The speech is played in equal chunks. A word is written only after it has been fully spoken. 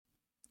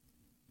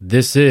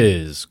This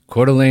is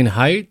Coeur d'Alene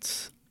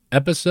Heights,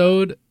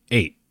 Episode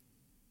 8.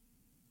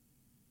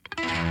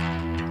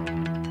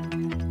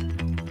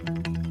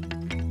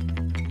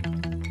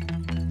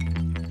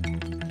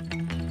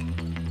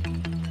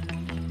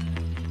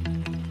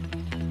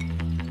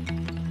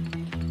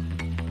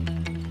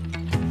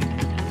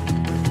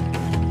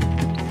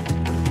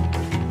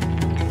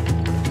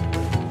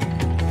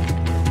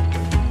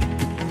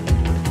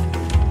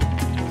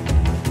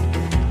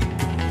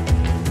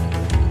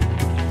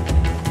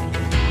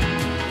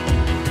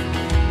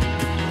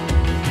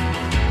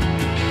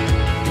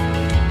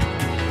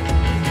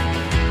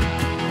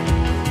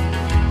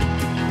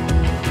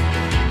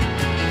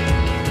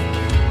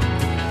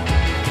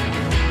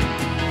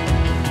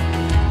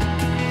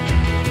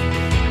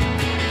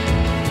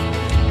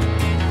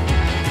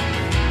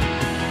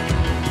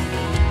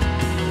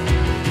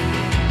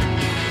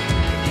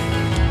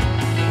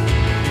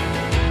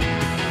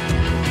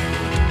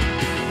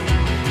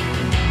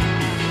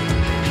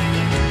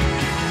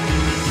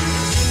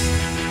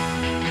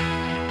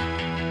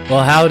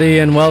 Well, howdy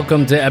and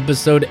welcome to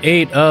episode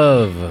 8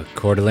 of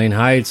Coeur d'Alene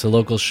Heights, a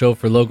local show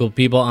for local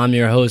people. I'm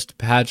your host,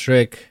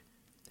 Patrick,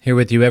 here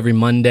with you every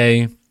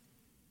Monday,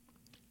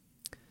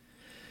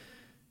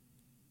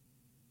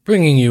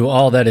 bringing you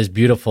all that is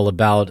beautiful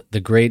about the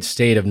great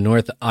state of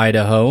North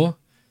Idaho.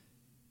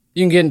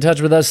 You can get in touch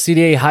with us,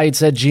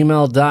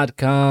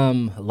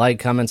 CDAHeights@gmail.com. Like,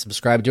 comment,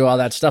 subscribe, do all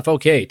that stuff.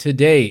 Okay,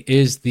 today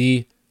is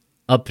the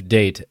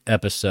update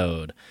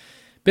episode.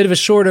 Bit of a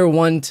shorter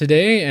one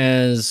today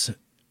as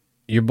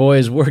your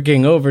boy's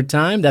working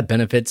overtime. That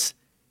benefits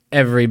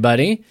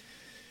everybody.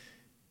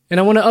 And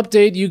I want to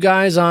update you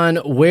guys on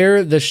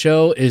where the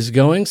show is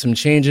going, some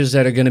changes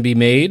that are going to be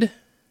made.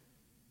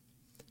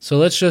 So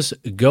let's just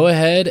go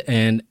ahead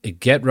and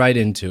get right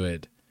into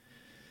it.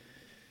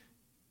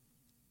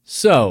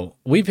 So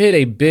we've hit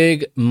a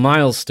big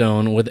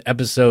milestone with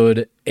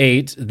episode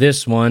 8,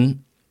 this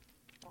one.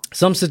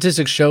 Some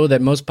statistics show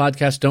that most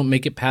podcasts don't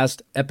make it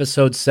past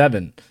episode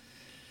 7.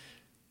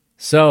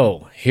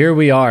 So here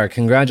we are.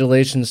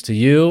 Congratulations to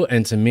you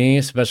and to me,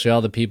 especially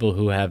all the people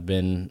who have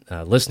been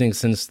listening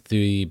since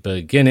the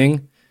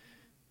beginning.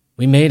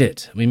 We made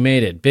it. We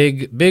made it.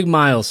 Big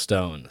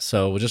milestone.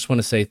 So we just want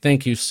to say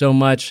thank you so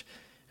much.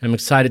 I'm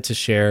excited to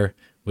share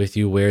with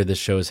you where the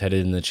show is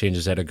headed and the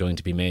changes that are going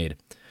to be made.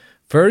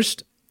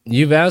 First,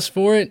 you've asked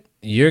for it.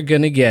 You're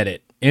going to get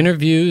it.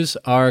 Interviews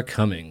are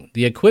coming.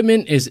 The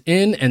equipment is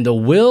in and the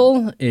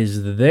will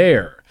is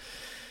there.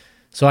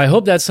 So I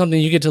hope that's something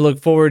you get to look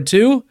forward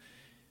to.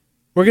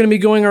 We're going to be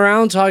going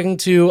around talking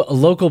to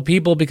local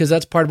people because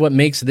that's part of what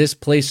makes this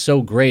place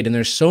so great. And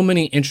there's so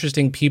many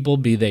interesting people,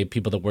 be they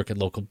people that work at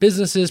local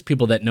businesses,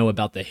 people that know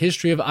about the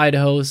history of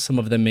Idaho. Some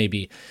of them may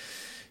be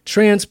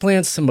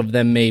transplants. Some of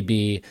them may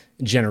be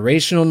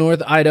generational North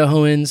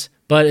Idahoans.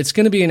 But it's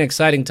going to be an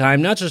exciting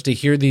time, not just to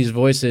hear these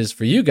voices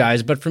for you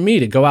guys, but for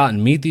me to go out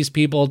and meet these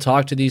people,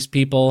 talk to these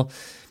people,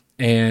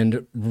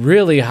 and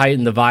really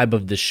heighten the vibe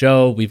of the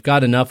show. We've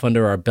got enough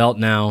under our belt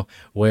now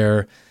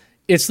where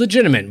it's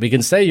legitimate. We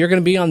can say you're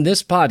going to be on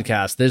this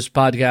podcast. This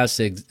podcast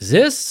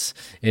exists.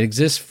 It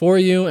exists for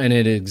you, and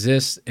it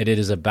exists, and it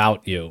is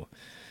about you.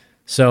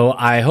 So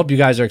I hope you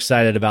guys are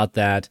excited about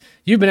that.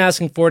 You've been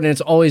asking for it, and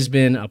it's always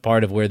been a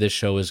part of where this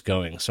show is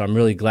going. So I'm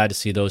really glad to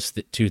see those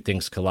two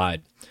things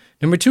collide.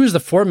 Number 2 is the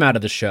format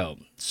of the show.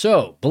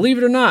 So, believe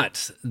it or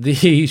not,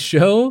 the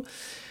show,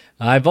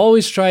 I've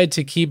always tried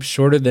to keep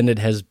shorter than it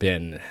has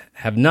been.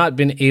 Have not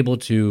been able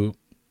to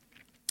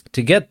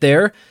get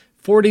there.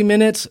 40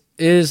 minutes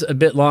is a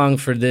bit long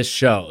for this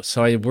show.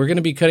 So we're going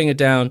to be cutting it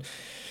down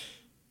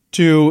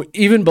to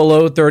even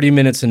below 30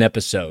 minutes an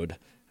episode.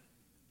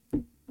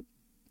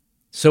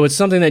 So it's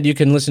something that you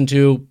can listen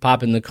to,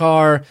 pop in the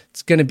car.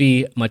 It's going to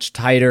be much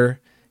tighter.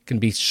 It can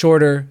be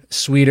shorter,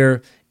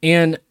 sweeter,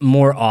 and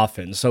more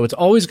often. So it's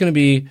always going to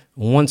be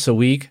once a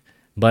week,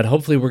 but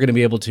hopefully we're going to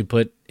be able to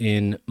put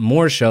in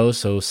more shows.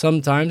 So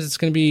sometimes it's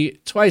going to be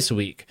twice a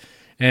week.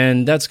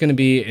 And that's going to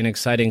be an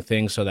exciting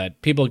thing so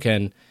that people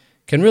can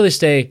really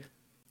stay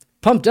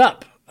pumped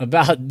up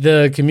about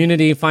the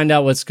community, find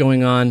out what's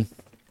going on,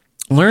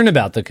 learn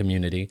about the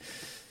community,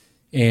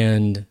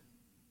 and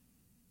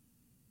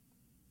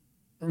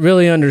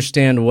really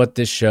understand what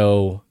this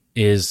show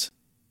is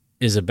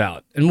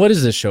about. And what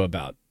is this show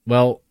about?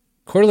 Well,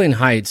 Coeur d'Alene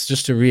Heights,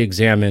 just to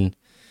re-examine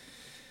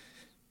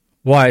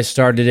why I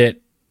started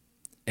it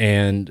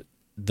and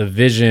the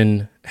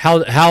vision,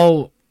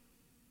 how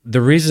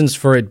the reasons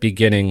for it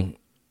beginning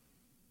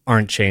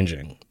aren't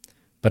changing.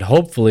 But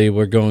hopefully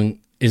they're going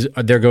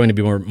to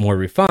be more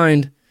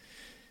refined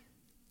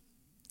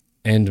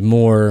and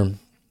more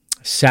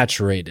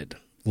saturated,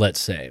 let's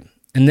say.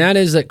 And that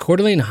is that Coeur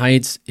d'Alene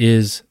Heights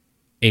is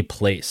a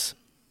place.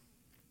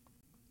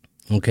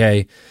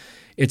 Okay?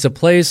 It's a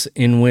place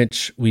in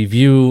which we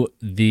view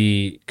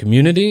the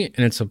community,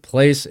 and it's a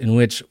place in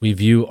which we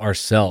view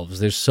ourselves.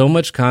 There's so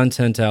much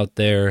content out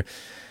there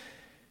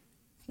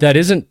that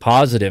isn't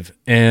positive,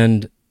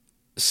 and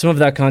some of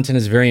that content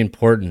is very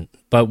important,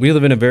 but we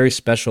live in a very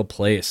special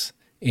place,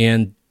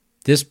 and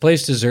This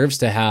place deserves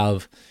to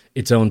have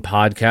its own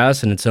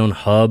podcast and its own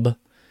hub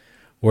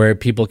where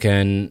people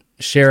can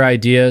share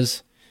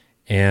ideas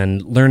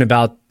and learn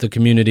about the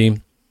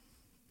community.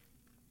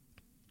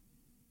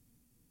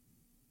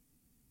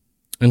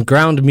 And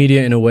ground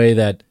media in a way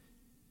that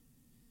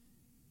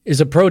is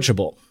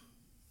approachable.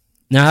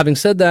 Now, having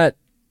said that,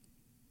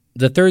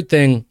 the third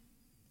thing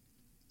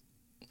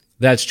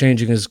that's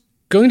changing is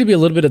going to be a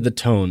little bit of the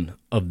tone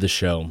of the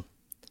show.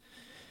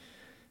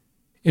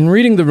 In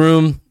reading the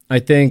room, I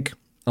think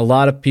a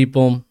lot of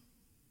people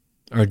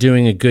are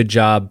doing a good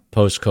job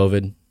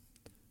post-COVID,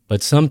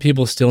 but some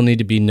people still need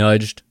to be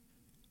nudged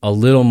a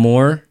little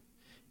more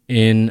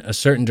in a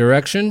certain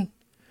direction,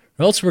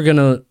 or else we're going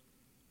to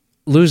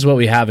lose what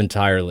we have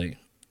entirely.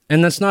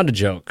 And that's not a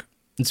joke.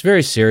 It's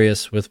very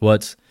serious with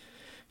what's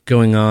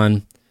going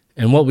on,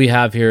 and what we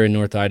have here in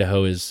North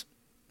Idaho is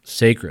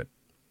sacred.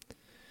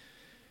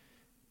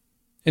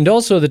 And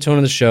also the tone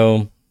of the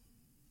show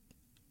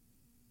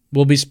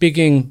will be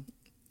speaking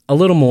a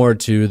little more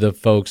to the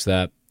folks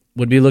that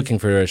would be looking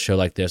for a show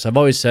like this. I've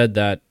always said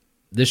that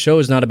this show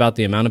is not about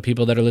the amount of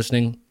people that are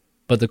listening,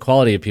 but the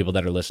quality of people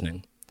that are listening.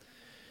 And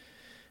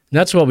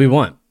that's what we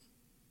want.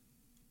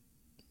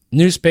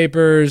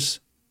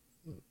 Newspapers,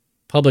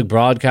 public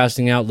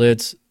broadcasting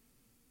outlets,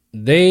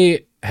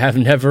 they have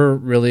never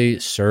really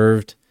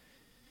served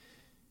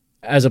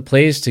as a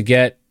place to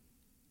get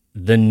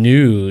the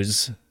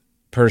news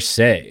per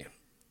se.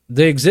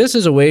 They exist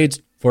as a way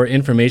for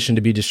information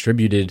to be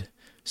distributed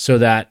so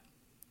that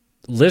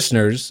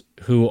listeners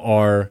who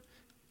are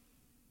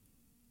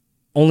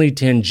only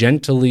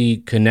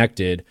tangentially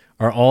connected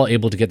are all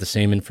able to get the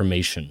same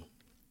information.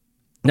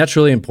 And that's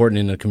really important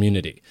in a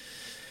community.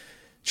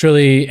 It's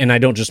really, and I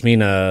don't just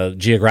mean a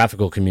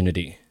geographical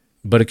community,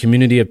 but a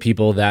community of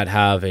people that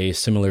have a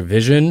similar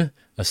vision,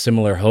 a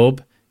similar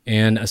hope,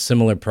 and a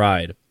similar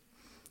pride. A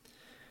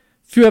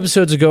few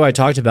episodes ago, I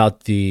talked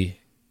about the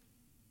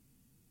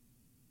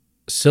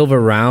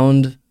silver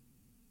round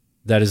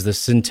that is the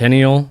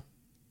centennial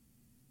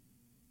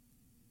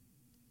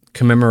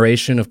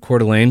commemoration of Coeur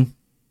d'Alene.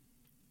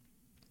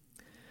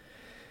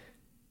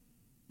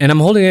 And I'm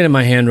holding it in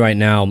my hand right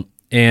now,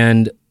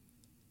 and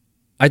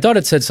I thought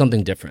it said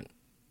something different.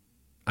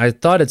 I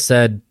thought it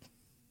said,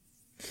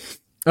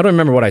 I don't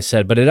remember what I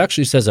said, but it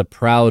actually says a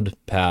proud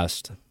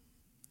past,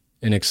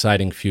 an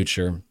exciting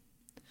future.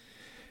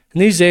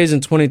 And these days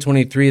in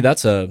 2023,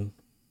 that's a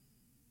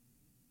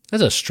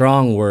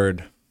strong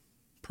word,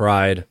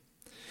 pride.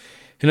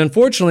 And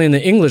unfortunately, in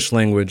the English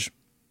language,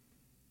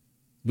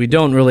 we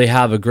don't really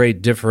have a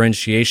great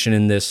differentiation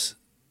in this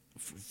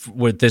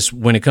with this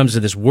when it comes to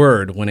this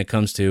word, when it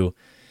comes to,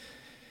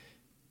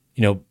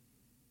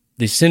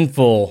 the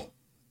sinful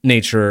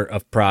nature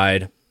of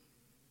pride.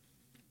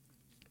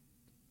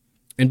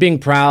 And being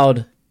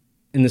proud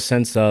in the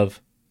sense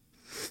of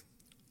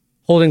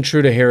holding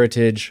true to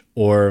heritage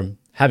or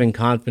having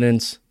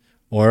confidence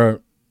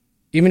or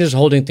even just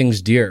holding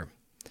things dear.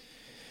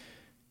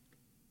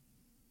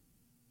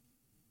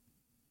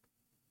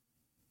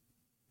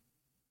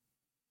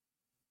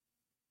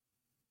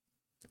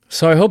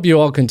 So I hope you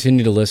all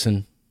continue to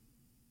listen.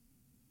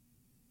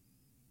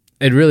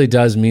 It really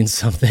does mean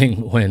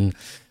something when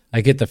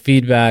I get the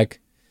feedback,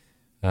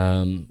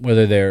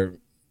 whether they're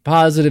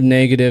positive,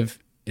 negative,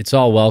 it's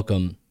all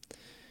welcome.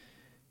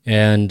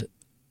 And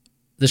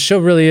the show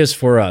really is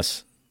for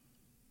us.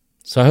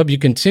 So I hope you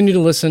continue to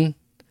listen.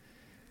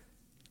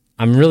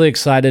 I'm really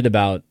excited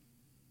about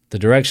the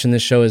direction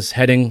this show is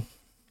heading.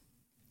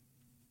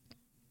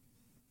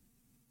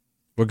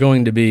 We're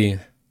going to be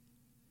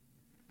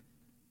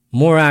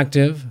more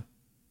active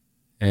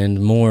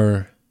and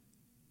more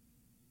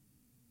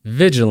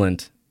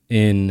vigilant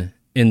in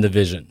the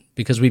vision,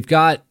 because we've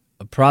got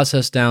a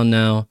process down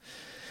now.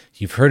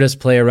 You've heard us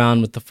play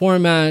around with the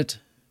format,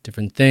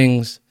 different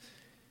things.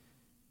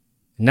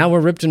 Now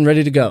we're ripped and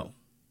ready to go.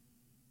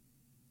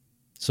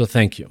 So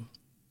thank you.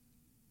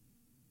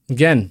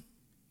 Again,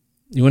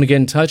 you want to get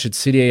in touch at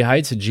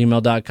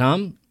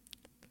CDAHeights@gmail.com.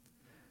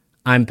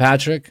 I'm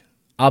Patrick.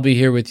 I'll be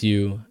here with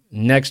you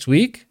next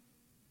week.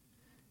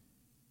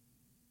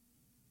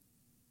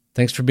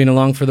 Thanks for being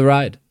along for the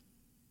ride.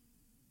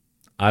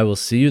 I will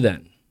see you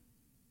then.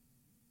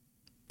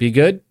 Be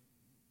good,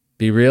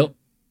 be real,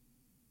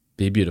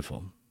 be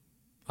beautiful.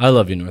 I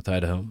love you, North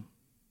Idaho.